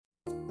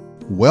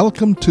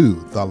Welcome to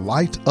The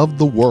Light of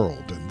the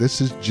World, and this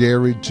is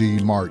Jerry G.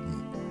 Martin.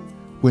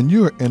 When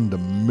you're in the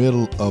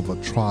middle of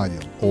a trial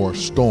or a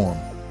storm,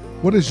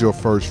 what is your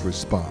first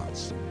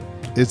response?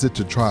 Is it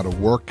to try to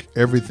work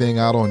everything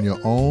out on your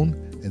own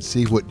and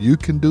see what you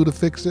can do to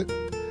fix it?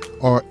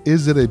 Or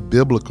is it a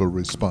biblical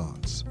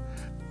response?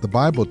 The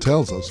Bible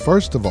tells us,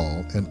 first of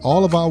all, in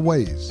all of our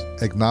ways,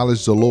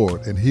 acknowledge the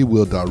Lord and He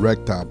will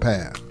direct our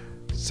path.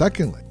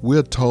 Secondly,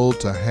 we're told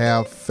to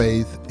have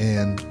faith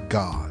in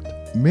God.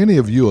 Many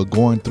of you are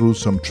going through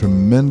some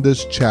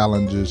tremendous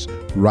challenges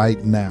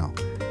right now.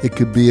 It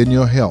could be in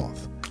your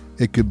health.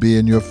 It could be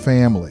in your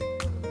family.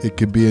 It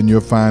could be in your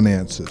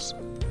finances.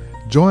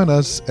 Join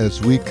us as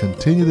we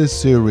continue this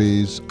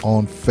series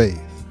on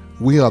faith.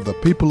 We are the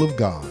people of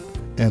God,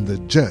 and the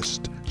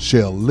just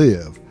shall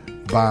live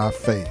by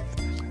faith.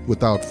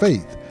 Without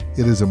faith,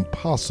 it is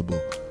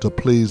impossible to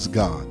please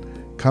God.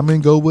 Come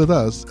and go with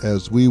us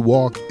as we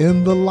walk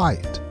in the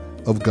light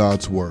of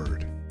God's Word.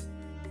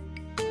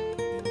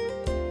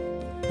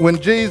 When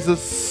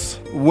Jesus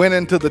went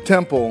into the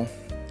temple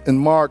in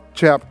Mark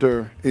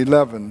chapter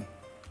 11,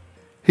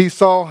 he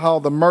saw how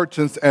the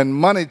merchants and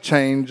money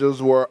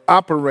changers were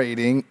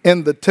operating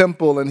in the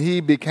temple, and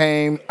he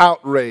became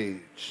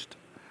outraged.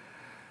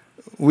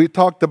 We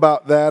talked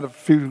about that a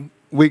few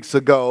weeks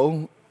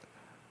ago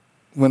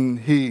when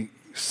he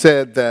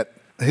said that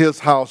his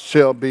house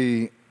shall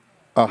be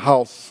a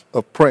house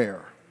of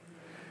prayer.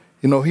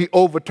 You know, he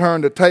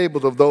overturned the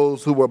tables of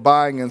those who were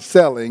buying and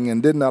selling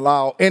and didn't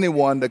allow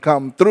anyone to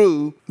come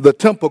through the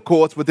temple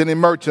courts with any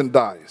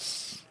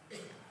merchandise.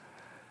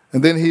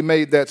 And then he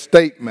made that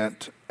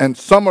statement and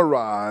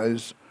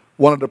summarized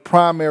one of the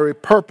primary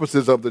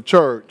purposes of the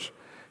church.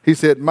 He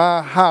said,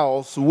 "My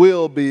house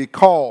will be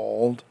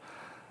called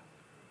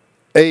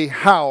a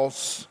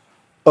house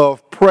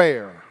of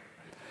prayer."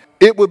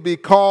 It would be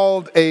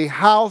called a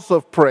house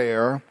of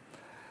prayer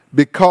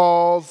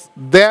because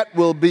that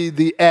will be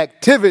the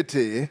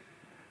activity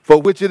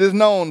for which it is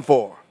known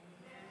for.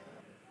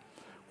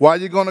 Why are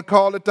you going to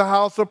call it the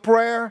house of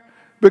prayer?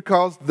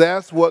 Because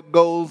that's what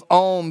goes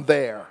on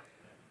there.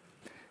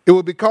 It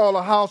will be called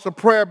a house of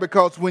prayer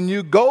because when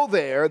you go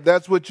there,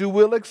 that's what you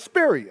will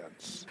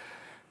experience.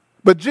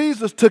 But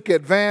Jesus took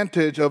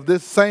advantage of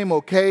this same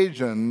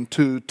occasion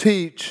to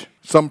teach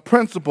some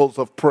principles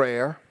of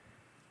prayer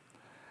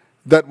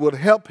that would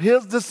help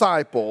his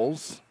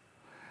disciples,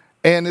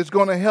 and it's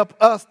going to help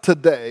us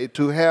today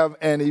to have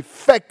an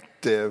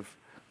effective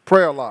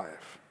prayer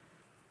life.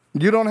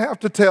 You don't have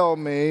to tell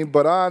me,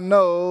 but I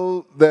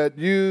know that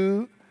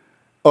you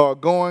are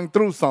going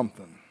through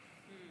something.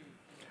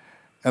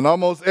 And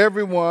almost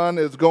everyone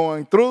is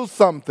going through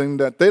something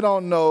that they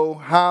don't know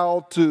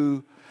how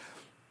to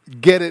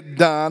get it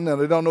done,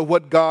 and they don't know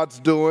what God's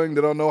doing.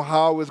 They don't know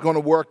how it's going to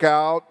work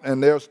out,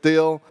 and they're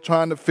still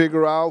trying to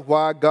figure out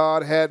why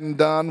God hadn't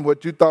done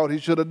what you thought He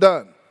should have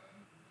done.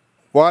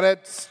 Why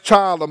that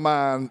child of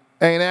mine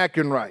ain't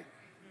acting right.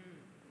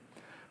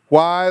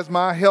 Why is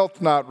my health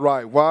not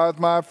right? Why is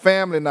my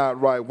family not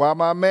right? Why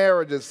my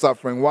marriage is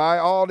suffering? Why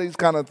all these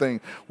kind of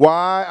things?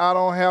 Why I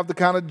don't have the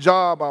kind of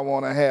job I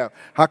want to have?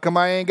 How come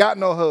I ain't got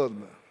no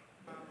husband?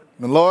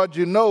 And Lord,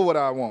 you know what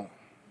I want.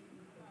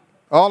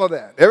 All of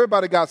that.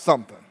 Everybody got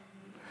something.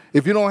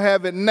 If you don't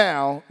have it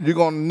now, you're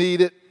going to need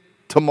it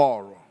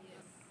tomorrow.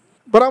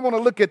 But I want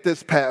to look at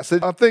this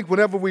passage. I think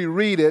whenever we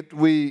read it,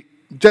 we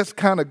just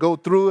kind of go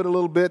through it a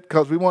little bit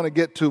because we want to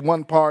get to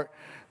one part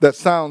that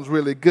sounds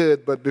really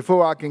good. But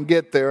before I can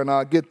get there, and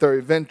I'll get there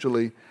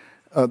eventually,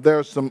 there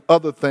are some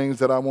other things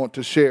that I want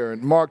to share.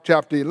 In Mark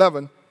chapter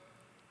 11,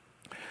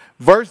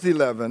 verse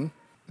 11,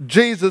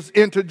 Jesus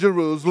entered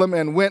Jerusalem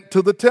and went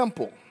to the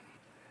temple.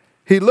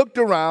 He looked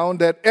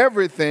around at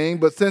everything,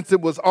 but since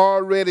it was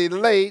already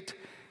late,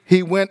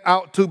 he went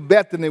out to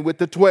Bethany with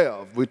the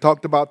 12. We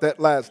talked about that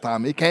last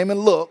time. He came and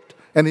looked,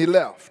 and he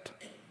left.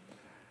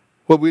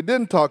 What we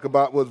didn't talk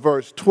about was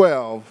verse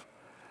 12,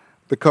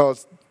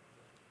 because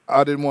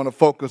I didn't want to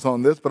focus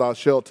on this, but I'll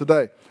share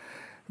today.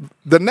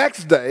 The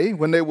next day,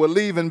 when they were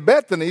leaving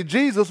Bethany,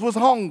 Jesus was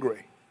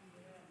hungry.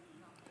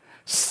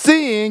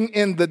 Seeing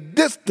in the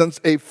distance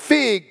a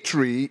fig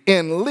tree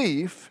in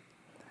leaf,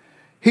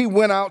 he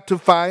went out to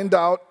find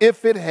out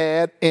if it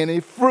had any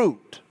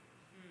fruit.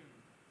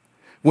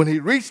 When he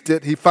reached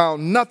it, he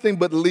found nothing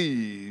but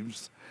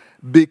leaves,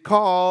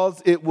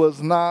 because it was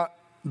not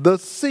the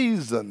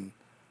season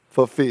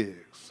for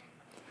figs.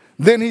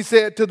 Then he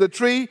said to the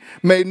tree,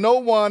 "May no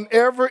one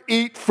ever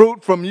eat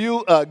fruit from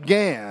you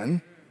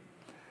again."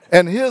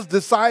 And his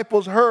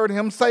disciples heard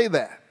him say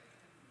that.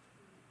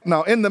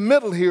 Now, in the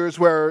middle here is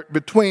where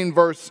between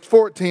verse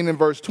 14 and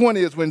verse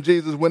 20 is when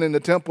Jesus went in the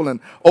temple and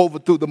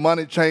overthrew the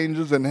money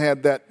changers and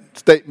had that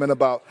statement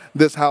about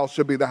this house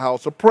should be the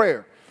house of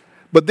prayer.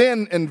 But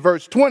then in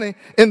verse 20,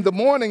 in the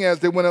morning as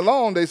they went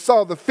along, they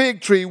saw the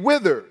fig tree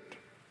withered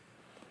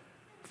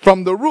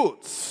from the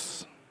roots.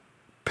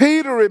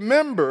 Peter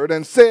remembered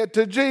and said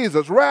to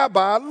Jesus,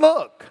 "Rabbi,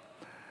 look,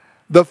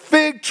 the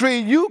fig tree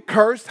you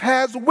cursed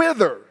has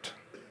withered."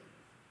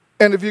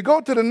 And if you go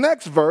to the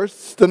next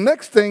verse, the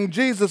next thing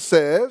Jesus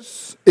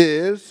says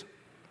is,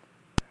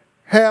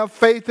 have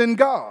faith in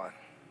God.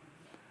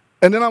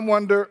 And then I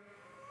wonder,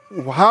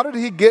 how did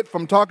he get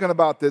from talking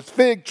about this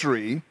fig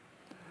tree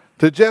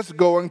to just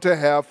going to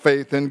have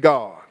faith in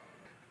God?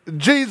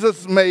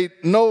 Jesus made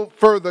no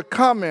further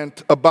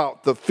comment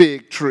about the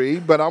fig tree,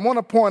 but I want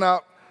to point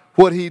out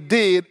what he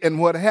did and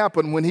what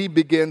happened when he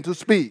began to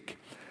speak.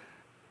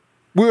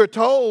 We are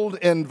told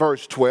in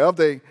verse 12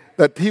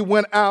 that he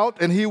went out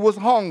and he was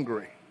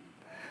hungry.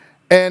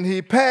 And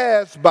he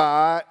passed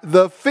by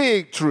the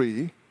fig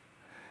tree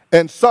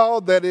and saw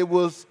that it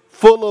was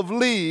full of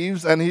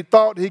leaves, and he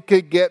thought he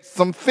could get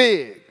some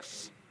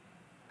figs.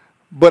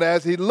 But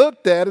as he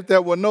looked at it,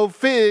 there were no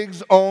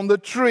figs on the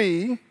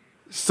tree,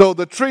 so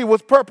the tree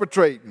was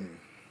perpetrating.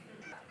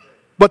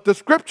 But the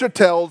scripture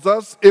tells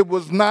us it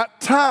was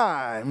not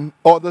time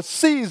or the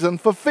season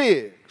for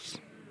figs.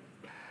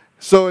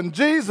 So in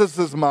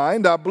Jesus'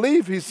 mind, I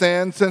believe he's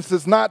saying, since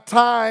it's not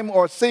time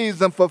or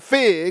season for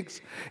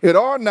figs, it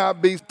ought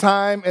not be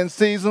time and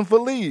season for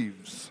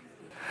leaves.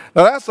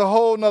 Now that's a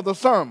whole nother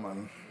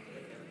sermon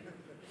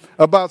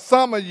about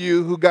some of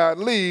you who got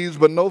leaves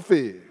but no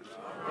figs.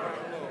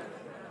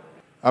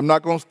 I'm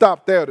not going to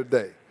stop there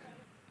today.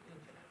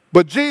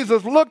 But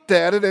Jesus looked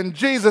at it and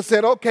Jesus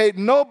said, okay,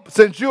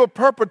 since you're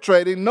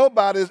perpetrating,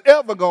 nobody's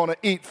ever going to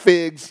eat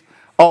figs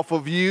off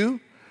of you.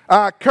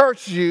 I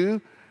curse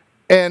you,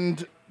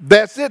 and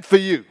that's it for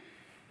you.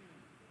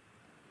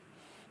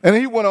 And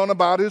he went on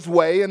about his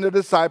way, and the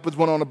disciples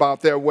went on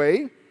about their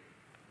way.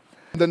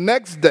 The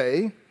next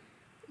day,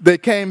 they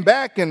came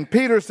back, and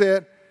Peter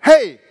said,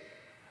 hey,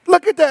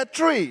 look at that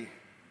tree.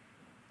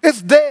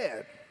 It's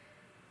dead.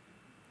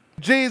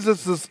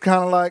 Jesus is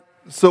kind of like,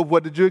 so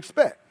what did you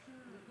expect?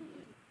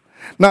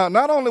 Now,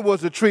 not only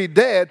was the tree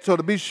dead, so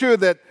to be sure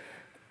that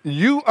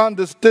you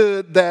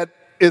understood that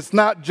it's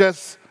not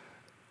just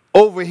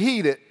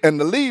overheated and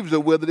the leaves are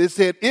withered, it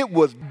said it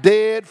was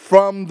dead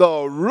from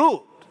the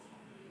root.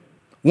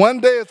 One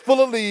day it's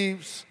full of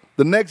leaves,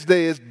 the next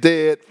day it's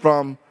dead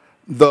from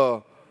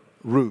the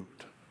root.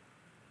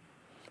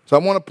 So I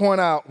want to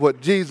point out what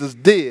Jesus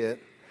did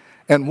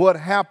and what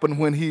happened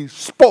when he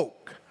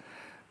spoke.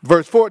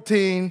 Verse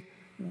 14,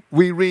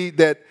 we read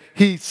that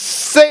he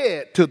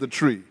said to the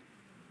tree.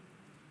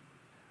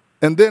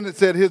 And then it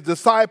said his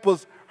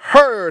disciples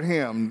heard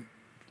him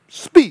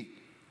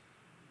speak.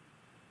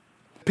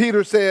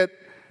 Peter said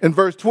in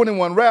verse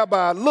 21,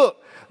 Rabbi,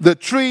 look, the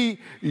tree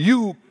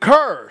you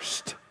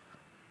cursed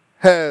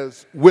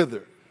has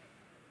withered.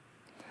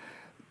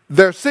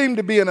 There seemed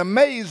to be an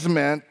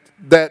amazement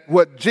that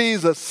what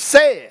Jesus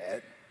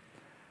said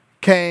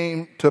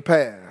came to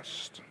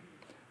pass.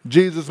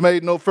 Jesus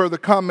made no further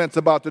comments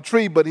about the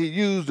tree, but he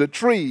used the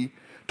tree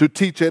to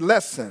teach a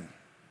lesson.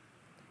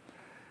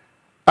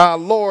 Our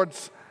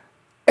Lord's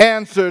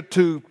answer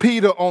to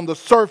Peter on the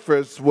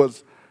surface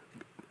was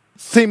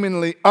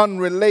seemingly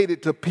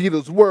unrelated to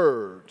Peter's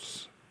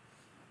words.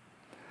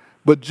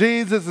 But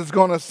Jesus is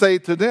going to say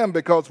to them,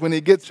 because when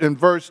he gets in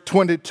verse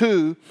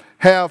 22,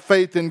 have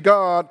faith in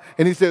God,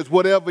 and he says,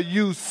 whatever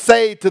you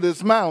say to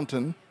this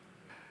mountain,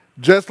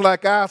 just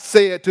like I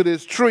said to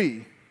this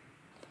tree,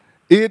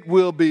 it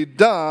will be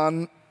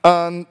done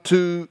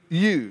unto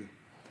you.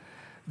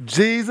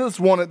 Jesus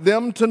wanted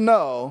them to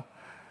know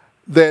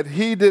that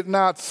he did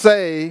not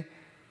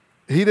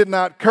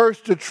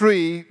curse the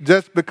tree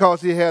just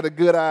because he had a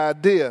good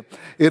idea.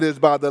 It is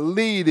by the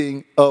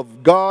leading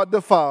of God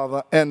the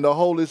Father and the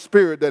Holy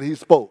Spirit that he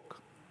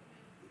spoke.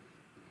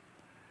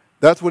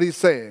 That's what he's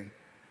saying.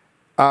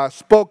 I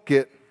spoke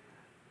it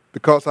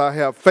because I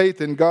have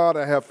faith in God.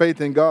 I have faith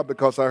in God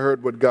because I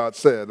heard what God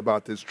said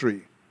about this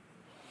tree.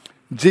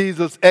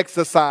 Jesus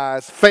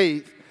exercised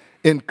faith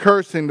in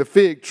cursing the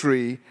fig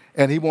tree,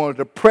 and he wanted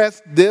to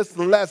press this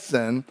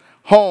lesson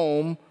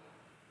home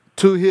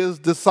to his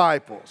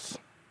disciples.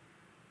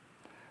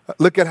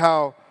 Look at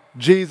how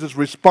Jesus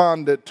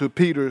responded to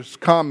Peter's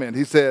comment.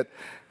 He said,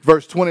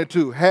 verse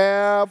 22,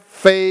 have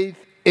faith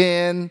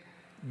in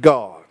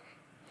God.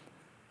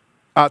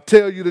 I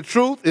tell you the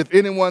truth, if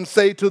anyone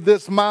say to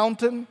this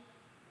mountain,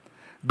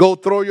 go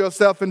throw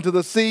yourself into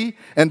the sea,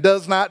 and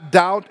does not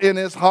doubt in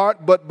his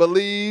heart, but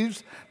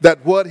believes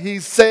that what he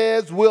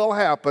says will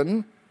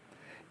happen,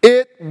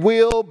 it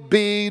will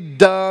be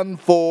done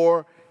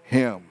for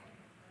him.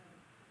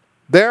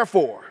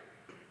 Therefore,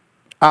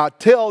 I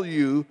tell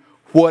you,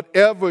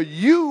 whatever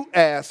you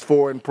ask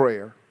for in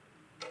prayer,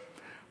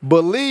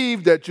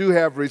 believe that you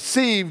have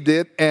received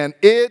it, and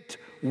it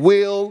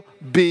will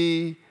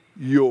be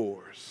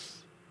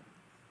yours.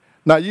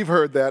 Now, you've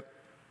heard that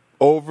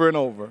over and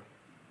over.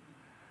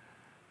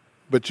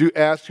 But you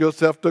ask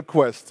yourself the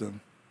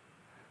question,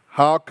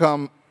 how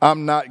come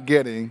I'm not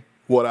getting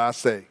what I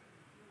say?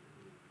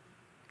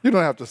 You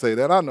don't have to say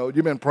that. I know.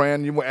 You've been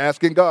praying. You were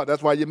asking God.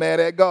 That's why you're mad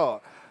at God.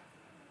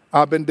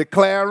 I've been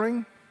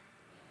declaring.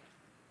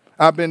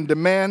 I've been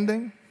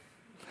demanding.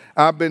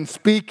 I've been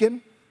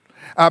speaking.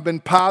 I've been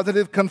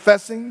positive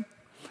confessing.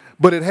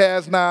 But it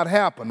has not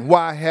happened.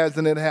 Why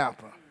hasn't it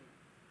happened?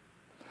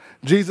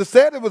 Jesus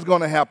said it was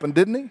going to happen,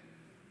 didn't he?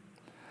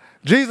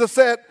 Jesus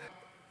said,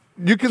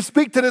 You can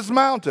speak to this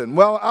mountain.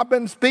 Well, I've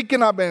been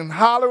speaking, I've been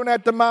hollering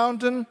at the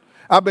mountain,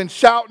 I've been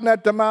shouting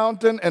at the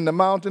mountain, and the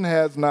mountain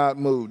has not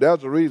moved.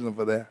 There's a reason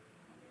for that.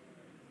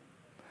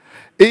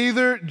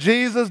 Either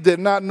Jesus did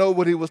not know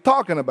what he was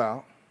talking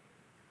about,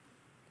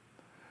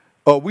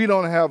 or we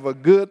don't have a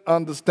good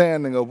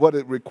understanding of what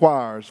it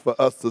requires for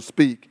us to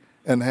speak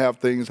and have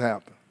things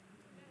happen.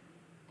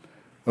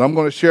 And I'm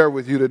going to share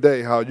with you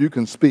today how you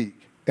can speak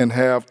and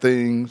have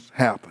things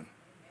happen.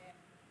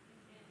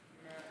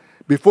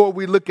 Before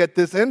we look at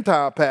this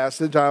entire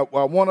passage, I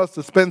want us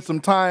to spend some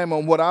time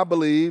on what I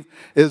believe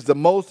is the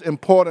most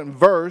important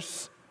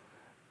verse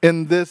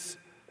in this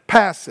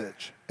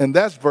passage, and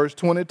that's verse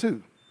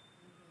 22.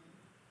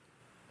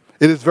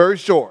 It is very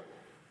short.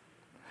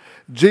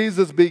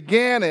 Jesus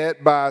began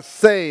it by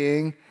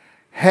saying,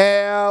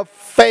 have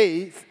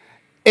faith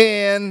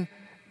in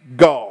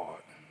God.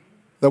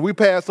 Now, we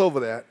pass over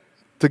that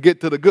to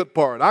get to the good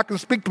part. I can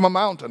speak to my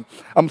mountain.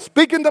 I'm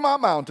speaking to my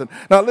mountain.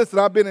 Now, listen,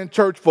 I've been in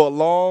church for a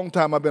long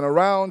time. I've been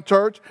around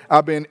church.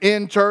 I've been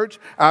in church.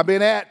 I've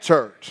been at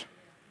church.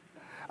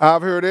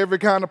 I've heard every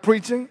kind of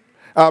preaching.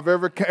 I've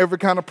every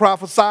kind of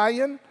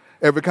prophesying,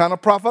 every kind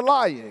of prophet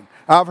lying.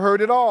 I've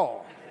heard it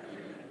all.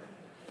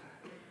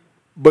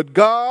 But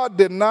God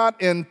did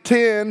not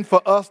intend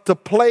for us to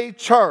play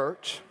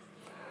church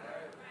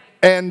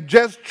and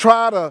just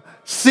try to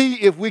see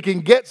if we can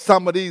get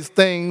some of these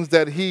things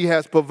that he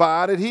has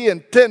provided. He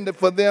intended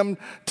for them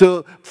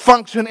to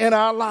function in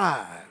our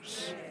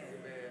lives.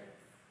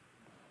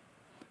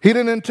 He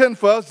didn't intend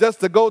for us just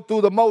to go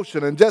through the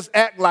motion and just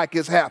act like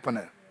it's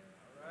happening.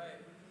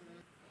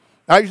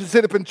 I used to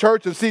sit up in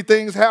church and see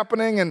things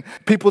happening, and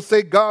people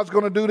say God's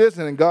going to do this,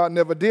 and God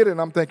never did it. And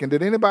I'm thinking,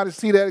 did anybody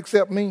see that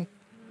except me?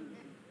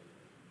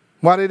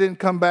 Why they didn't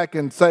come back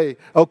and say,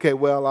 okay,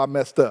 well, I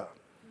messed up.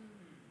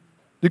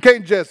 You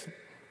can't just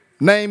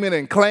name it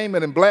and claim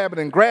it and blab it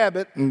and grab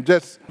it and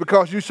just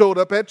because you showed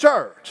up at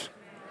church.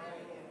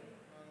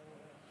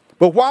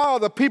 But while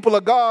the people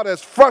of God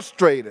is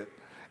frustrated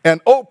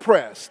and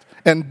oppressed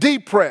and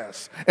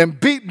depressed and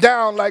beat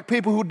down like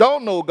people who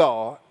don't know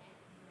God,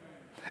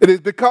 it is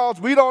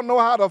because we don't know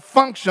how to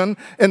function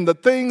in the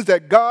things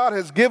that God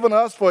has given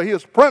us for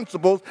his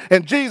principles.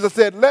 And Jesus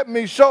said, let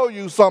me show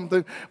you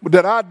something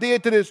that I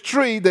did to this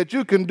tree that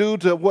you can do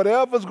to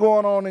whatever's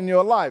going on in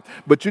your life.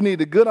 But you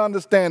need a good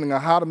understanding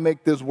of how to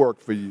make this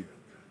work for you.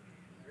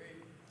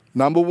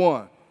 Number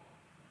one,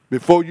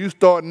 before you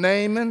start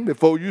naming,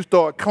 before you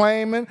start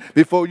claiming,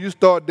 before you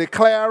start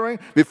declaring,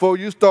 before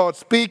you start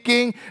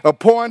speaking,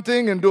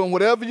 appointing, and doing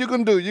whatever you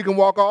can do, you can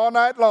walk all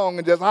night long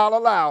and just holler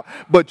loud,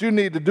 but you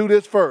need to do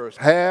this first.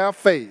 Have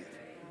faith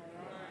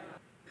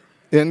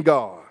in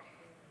God.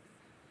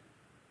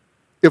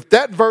 If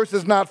that verse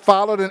is not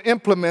followed and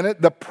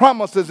implemented, the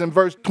promises in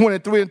verse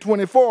 23 and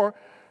 24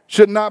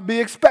 should not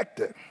be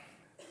expected.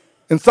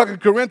 In 2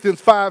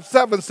 Corinthians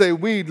 5:7 say,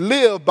 we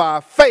live by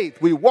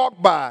faith, we walk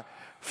by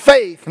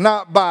faith,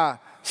 not by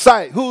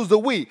sight. Who's the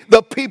we?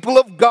 The people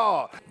of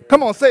God.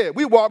 Come on, say it.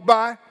 We walk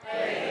by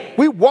faith.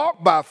 We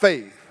walk by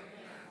faith.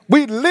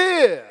 We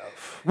live.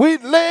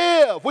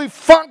 We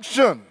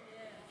function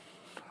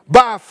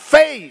by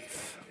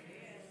faith.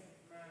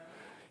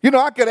 You know,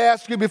 I could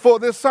ask you before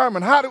this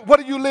sermon, what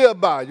do you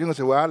live by? You're going to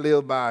say, well, I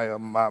live by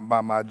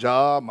my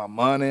job, my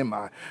money,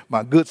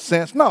 my good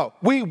sense. No,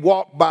 we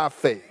walk by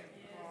faith.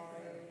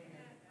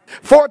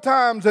 4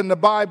 times in the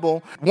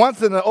Bible,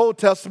 once in the Old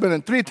Testament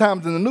and 3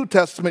 times in the New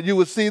Testament, you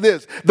will see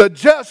this. The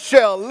just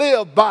shall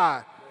live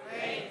by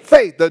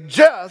faith. The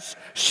just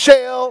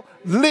shall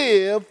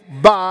live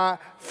by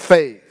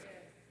faith.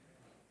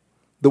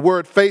 The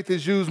word faith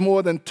is used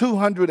more than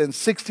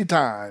 260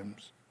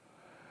 times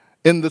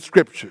in the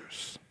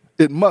scriptures.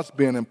 It must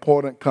be an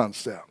important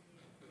concept.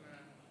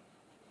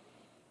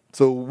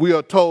 So we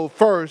are told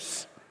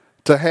first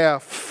to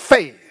have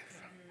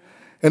faith.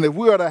 And if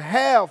we are to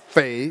have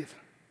faith,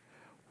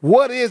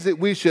 what is it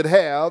we should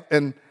have,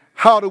 and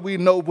how do we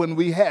know when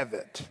we have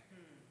it?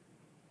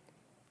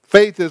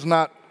 Faith is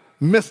not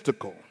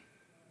mystical.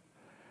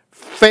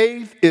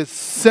 Faith is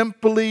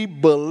simply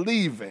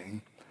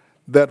believing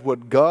that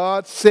what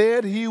God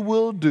said he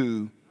will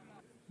do,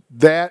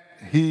 that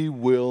he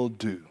will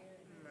do.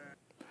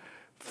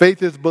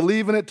 Faith is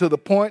believing it to the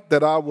point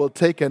that I will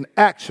take an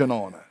action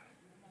on it.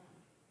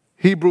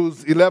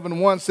 Hebrews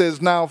 11:1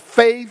 says, now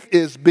faith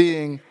is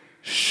being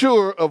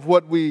sure of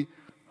what we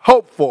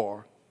hope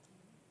for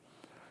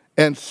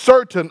and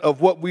certain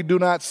of what we do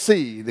not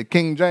see. The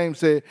King James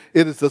said,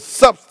 it is the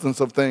substance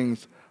of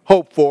things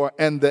hoped for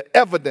and the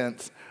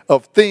evidence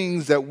of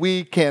things that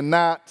we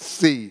cannot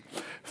see.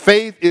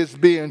 Faith is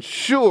being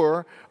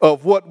sure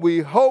of what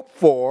we hope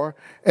for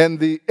and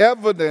the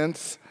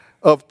evidence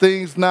of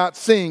things not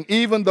seen.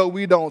 Even though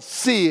we don't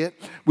see it,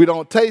 we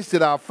don't taste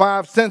it, our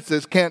 5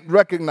 senses can't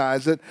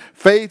recognize it.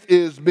 Faith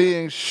is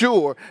being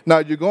sure. Now,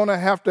 you're going to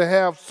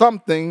have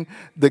something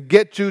to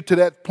get you to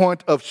that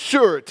point of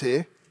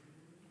surety,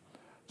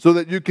 so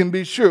that you can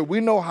be sure. We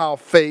know how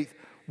faith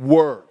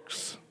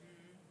works.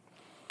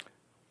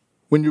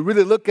 When you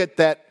really look at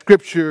that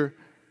scripture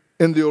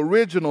in the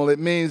original, it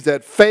means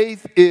that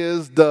faith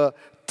is the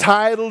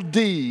title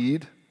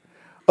deed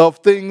of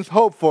things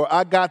hoped for.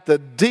 I got the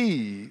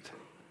deed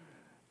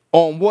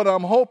on what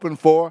I'm hoping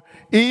for,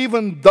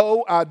 even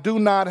though I do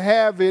not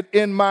have it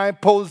in my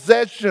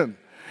possession.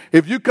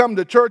 If you come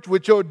to church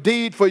with your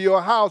deed for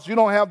your house, you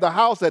don't have the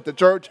house at the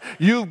church.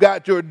 You've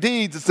got your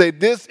deed to say,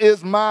 this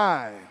is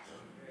mine.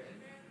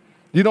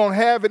 You don't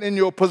have it in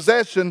your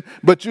possession,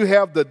 but you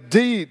have the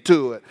deed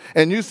to it.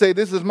 And you say,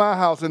 this is my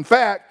house. In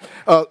fact,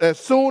 as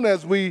soon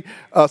as we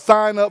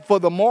sign up for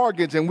the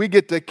mortgage and we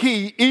get the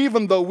key,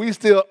 even though we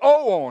still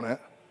owe on it,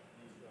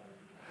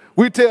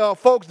 we tell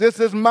folks, this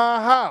is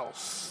my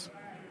house.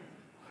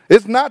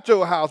 It's not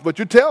your house, but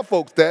you tell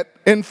folks that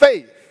in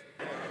faith.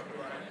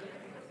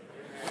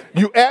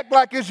 You act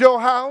like it's your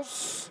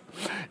house.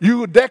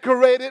 You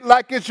decorate it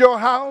like it's your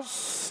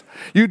house.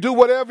 You do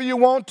whatever you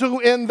want to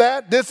in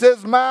that. This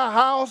is my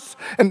house.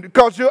 And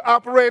because you're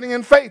operating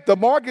in faith, the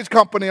mortgage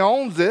company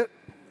owns it.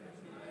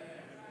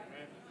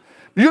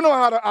 You know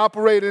how to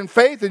operate in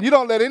faith, and you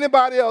don't let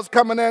anybody else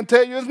come in there and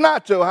tell you it's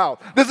not your house.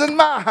 This is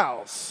my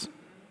house.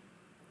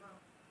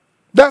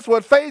 That's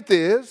what faith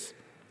is.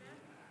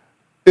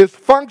 It's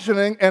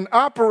functioning and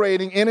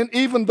operating in it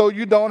even though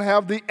you don't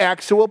have the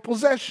actual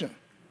possession.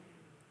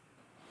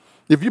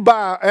 If you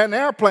buy an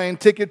airplane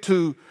ticket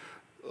to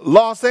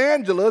Los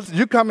Angeles,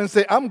 you come and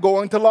say, I'm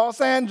going to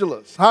Los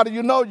Angeles. How do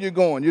you know you're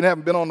going? You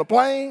haven't been on the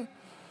plane.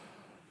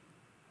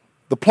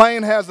 The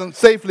plane hasn't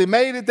safely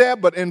made it there,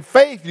 but in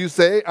faith you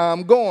say,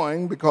 I'm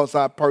going because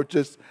I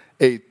purchased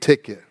a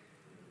ticket.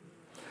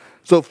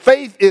 So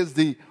faith is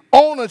the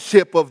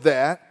ownership of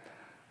that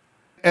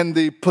and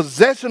the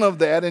possession of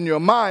that in your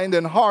mind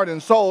and heart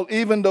and soul,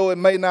 even though it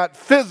may not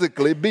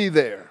physically be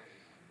there.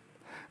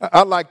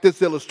 I like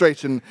this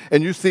illustration,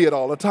 and you see it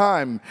all the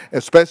time,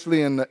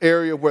 especially in the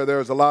area where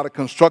there's a lot of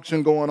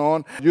construction going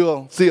on.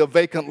 You'll see a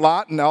vacant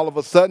lot, and all of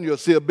a sudden you'll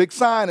see a big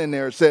sign in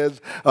there. It says,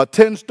 a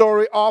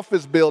 10-story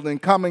office building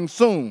coming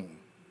soon.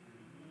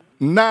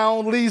 Now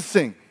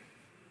leasing.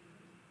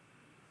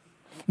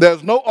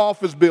 There's no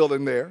office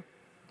building there.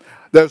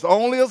 There's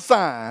only a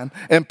sign,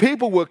 and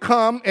people will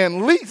come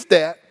and lease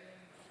that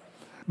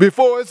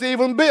before it's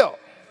even built.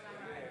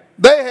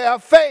 They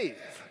have faith.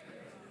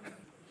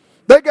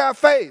 They got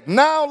faith.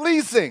 Now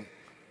leasing.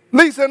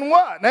 Leasing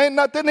what? There ain't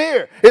nothing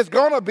here. It's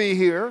going to be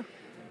here.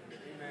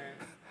 Amen.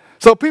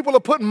 So people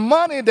are putting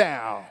money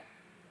down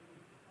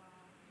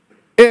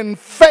in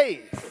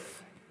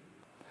faith.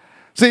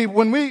 See,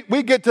 when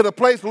we get to the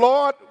place,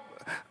 Lord,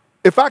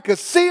 if I could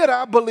see it,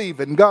 I believe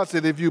it. And God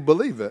said, if you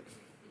believe it,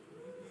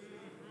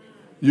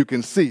 you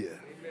can see it.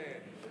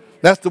 Amen.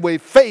 That's the way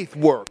faith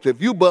works.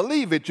 If you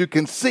believe it, you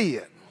can see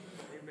it.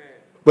 Amen.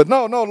 But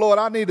no, Lord,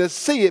 I need to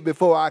see it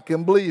before I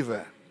can believe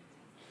it.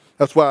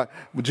 That's why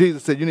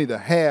Jesus said you need to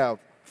have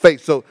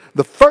faith. So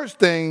the first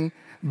thing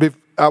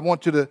I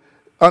want you to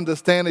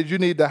understand is you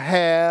need to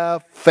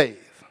have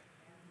faith.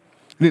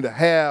 You need to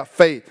have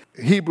faith.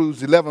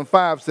 Hebrews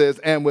 11:5 says,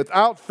 and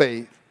without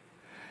faith,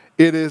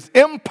 it is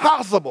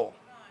impossible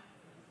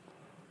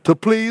to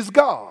please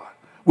God.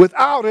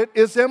 Without it,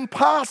 it's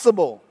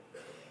impossible.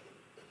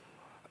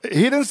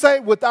 He didn't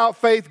say without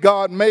faith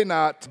God may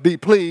not be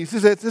pleased. He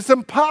said it's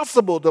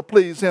impossible to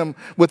please him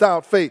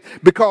without faith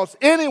because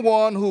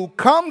anyone who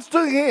comes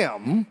to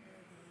him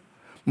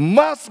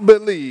must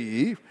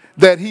believe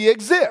that he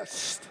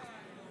exists.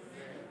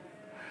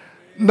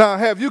 Now,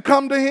 have you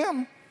come to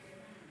him?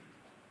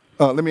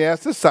 Let me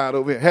ask this side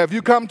over here. Have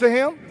you come to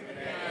him?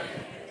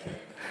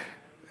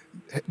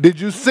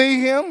 Did you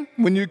see him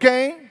when you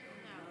came?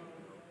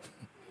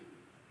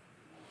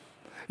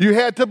 You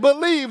had to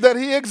believe that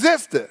he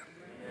existed.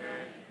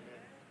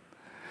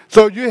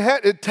 So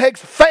it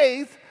takes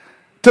faith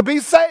to be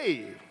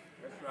saved.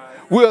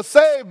 Right. We're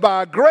saved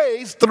by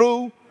grace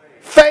through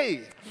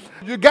faith.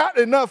 You got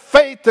enough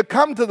faith to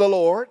come to the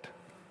Lord.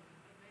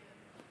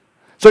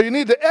 So you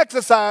need to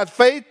exercise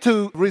faith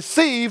to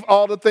receive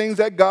all the things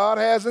that God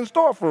has in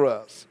store for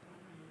us.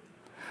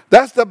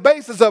 That's the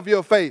basis of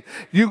your faith.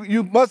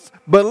 You must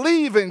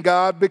believe in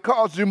God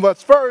because you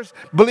must first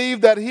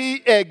believe that he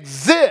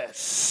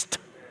exists.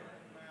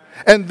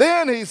 And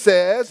then he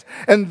says,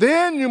 and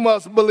then you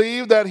must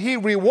believe that he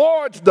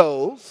rewards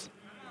those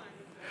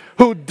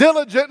who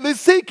diligently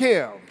seek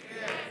him.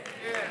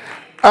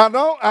 I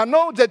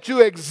know that you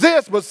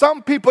exist, but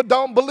some people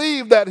don't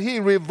believe that he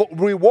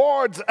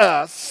rewards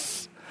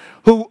us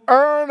who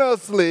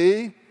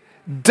earnestly,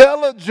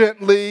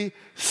 diligently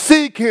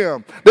seek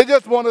him. They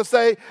just want to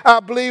say,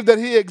 I believe that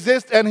he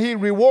exists and he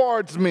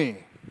rewards me.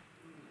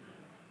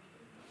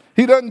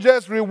 He doesn't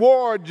just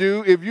reward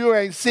you if you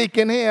ain't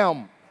seeking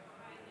him.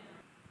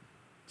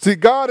 See,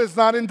 God is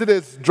not into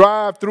this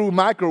drive-through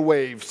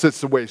microwave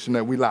situation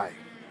that we like.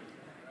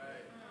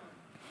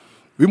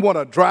 We want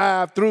to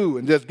drive through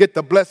and just get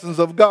the blessings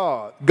of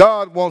God.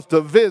 God wants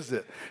to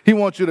visit. He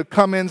wants you to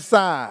come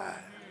inside.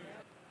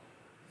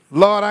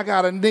 Lord, I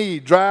got a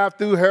need. Drive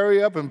through,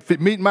 hurry up and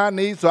meet my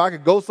needs so I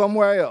can go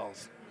somewhere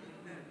else.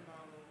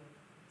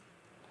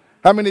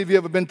 How many of you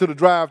ever been to the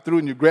drive-thru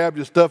and you grabbed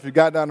your stuff, you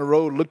got down the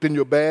road, looked in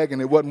your bag,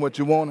 and it wasn't what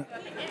you wanted?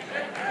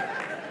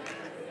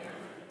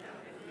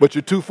 But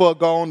you're too far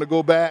gone to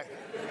go back?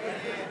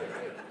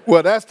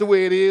 Well, that's the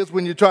way it is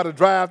when you try to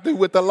drive through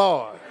with the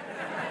Lord.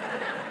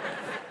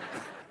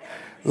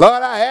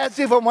 Lord, I asked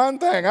you for one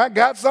thing. I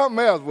got something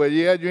else. Well,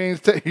 yeah, you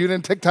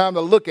didn't take time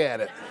to look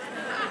at it.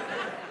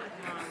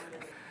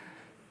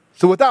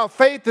 So without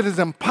faith, it is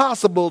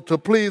impossible to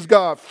please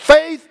God.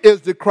 Faith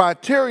is the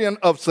criterion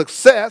of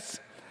success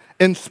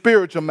in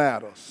spiritual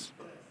matters.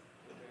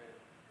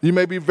 You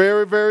may be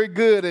very, very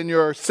good in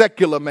your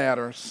secular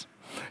matters.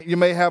 You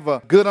may have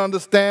a good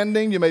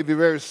understanding. You may be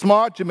very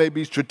smart. You may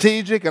be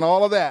strategic and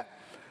all of that.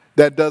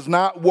 That does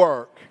not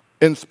work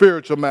in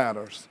spiritual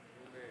matters.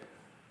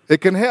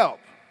 It can help,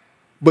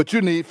 but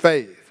you need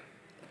faith.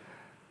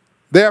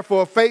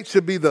 Therefore, faith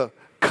should be the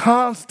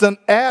constant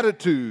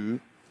attitude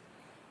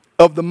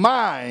of the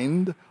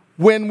mind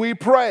when we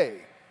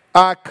pray.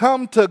 I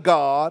come to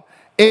God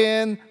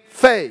in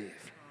faith.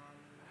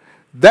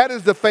 That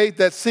is the faith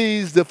that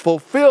sees the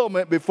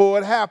fulfillment before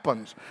it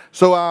happens.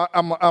 So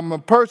I'm a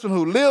person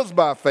who lives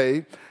by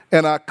faith,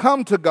 and I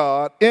come to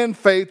God in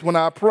faith when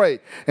I pray.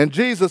 And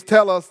Jesus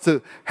tells us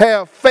to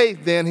have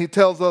faith then. He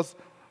tells us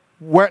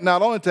where,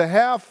 not only to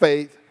have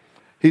faith,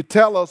 he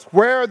tells us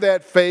where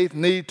that faith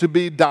needs to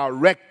be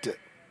directed.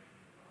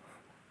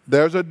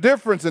 There's a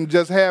difference in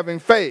just having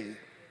faith.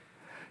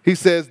 He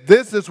says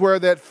this is where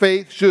that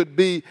faith should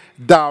be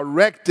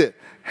directed.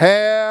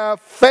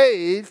 Have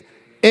faith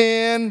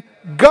in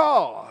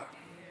God.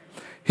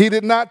 He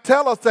did not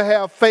tell us to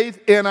have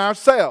faith in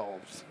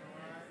ourselves.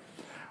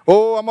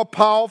 Oh, I'm a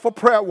powerful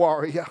prayer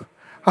warrior.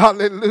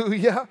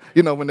 Hallelujah.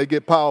 You know, when they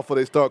get powerful,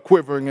 they start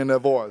quivering in their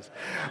voice.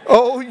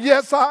 Oh,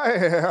 yes, I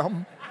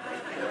am.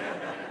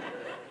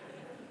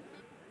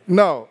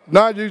 No,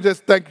 not you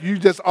just think you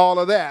just all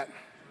of that.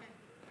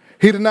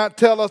 He did not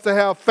tell us to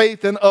have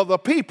faith in other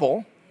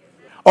people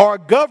or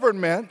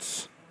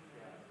governments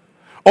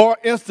or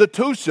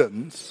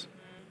institutions.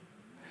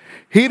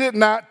 He did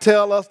not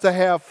tell us to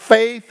have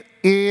faith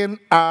in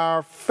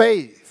our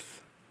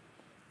faith.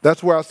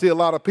 That's where I see a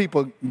lot of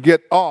people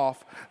get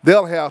off.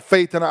 They'll have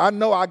faith in, I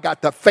know I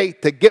got the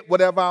faith to get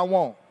whatever I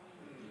want.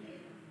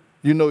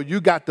 You know, you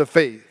got the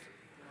faith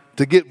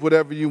to get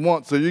whatever you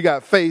want, so you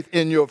got faith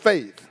in your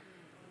faith.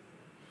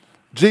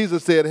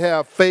 Jesus said,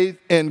 have faith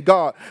in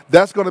God.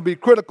 That's going to be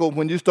critical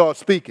when you start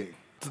speaking.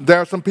 There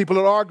are some people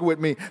that argue with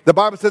me. The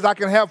Bible says I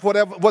can have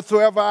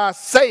whatsoever I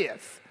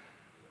saith.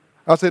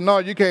 I said, no,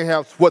 you can't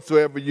have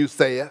whatsoever you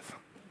saith.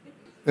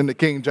 In the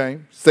King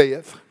James,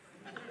 saith.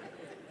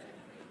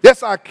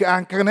 Yes, I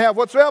can have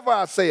whatsoever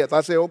I saith. I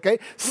say, okay,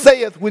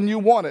 saith when you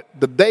want it,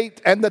 the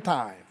date and the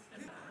time.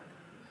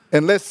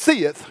 And let's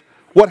seeth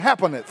what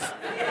happeneth.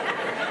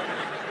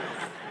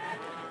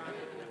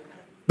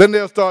 Then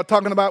they'll start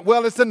talking about,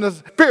 well, it's in the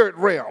spirit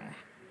realm.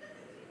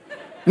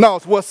 No,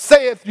 it's what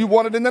saith you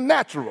want it in the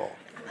natural.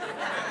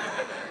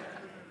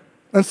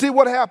 And see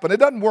what happened. It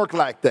doesn't work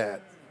like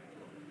that.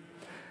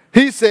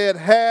 He said,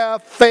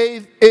 have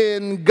faith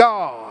in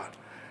God.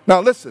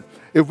 Now listen,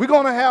 if we're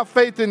going to have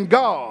faith in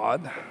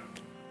God,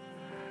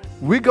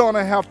 we're going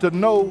to have to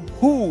know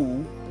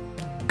who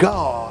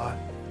God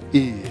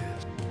is.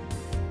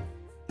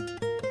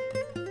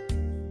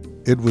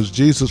 It was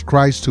Jesus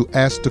Christ who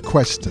asked the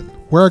question,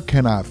 where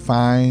can I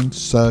find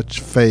such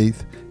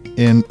faith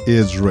in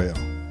Israel?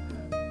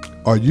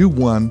 Are you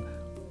one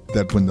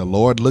that when the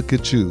Lord look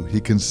at you,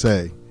 he can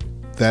say,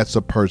 that's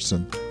a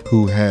person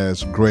who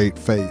has great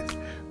faith?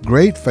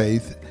 Great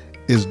faith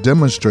is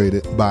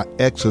demonstrated by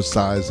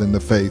exercising the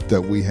faith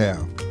that we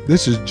have.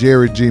 This is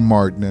Jerry G.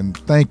 Martin, and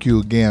thank you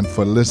again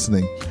for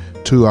listening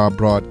to our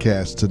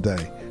broadcast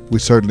today. We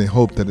certainly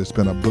hope that it's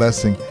been a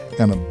blessing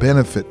and a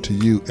benefit to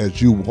you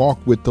as you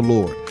walk with the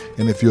Lord.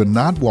 And if you're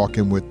not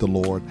walking with the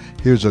Lord,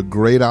 here's a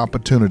great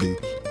opportunity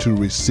to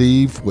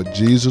receive what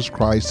Jesus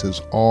Christ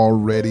has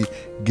already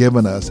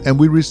given us. And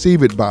we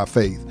receive it by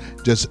faith,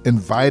 just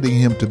inviting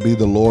him to be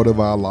the Lord of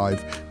our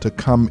life, to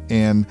come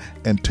in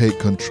and take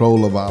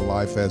control of our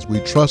life as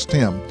we trust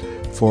him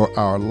for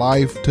our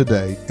life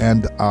today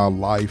and our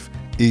life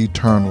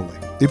eternally.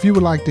 If you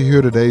would like to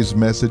hear today's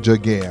message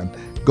again,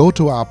 go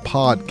to our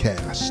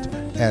podcast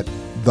at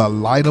The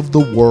Light of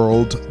the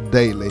World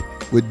Daily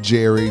with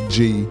Jerry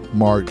G.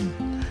 Martin.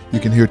 You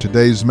can hear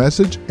today's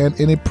message and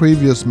any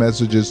previous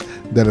messages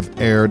that have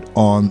aired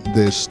on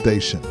this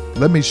station.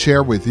 Let me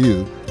share with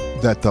you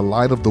that the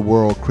Light of the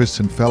World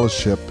Christian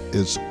Fellowship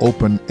is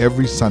open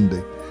every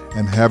Sunday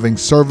and having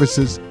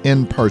services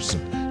in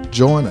person.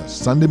 Join us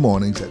Sunday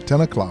mornings at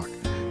 10 o'clock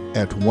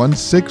at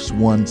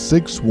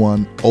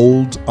 16161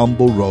 Old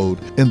Humble Road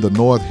in the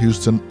North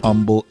Houston,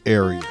 Humble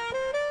area.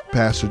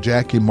 Pastor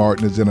Jackie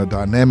Martin is in a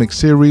dynamic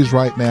series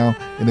right now,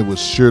 and it will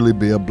surely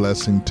be a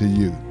blessing to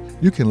you.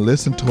 You can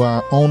listen to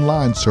our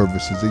online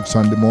services each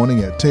Sunday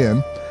morning at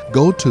 10.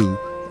 Go to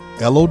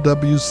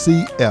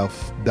lowcf.org,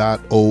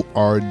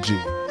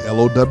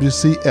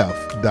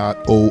 lowcf.org.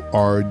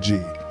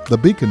 The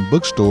Beacon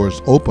Bookstore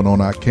is open on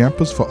our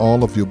campus for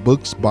all of your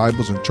books,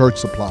 Bibles, and church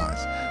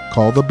supplies.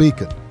 Call the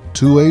Beacon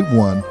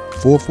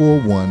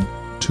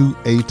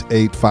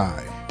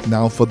 281-441-2885.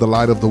 Now for the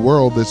Light of the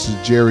World, this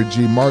is Jerry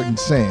G. Martin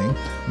saying,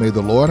 may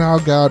the Lord our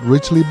God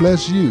richly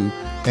bless you,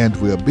 and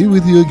we'll be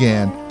with you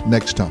again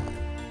next time.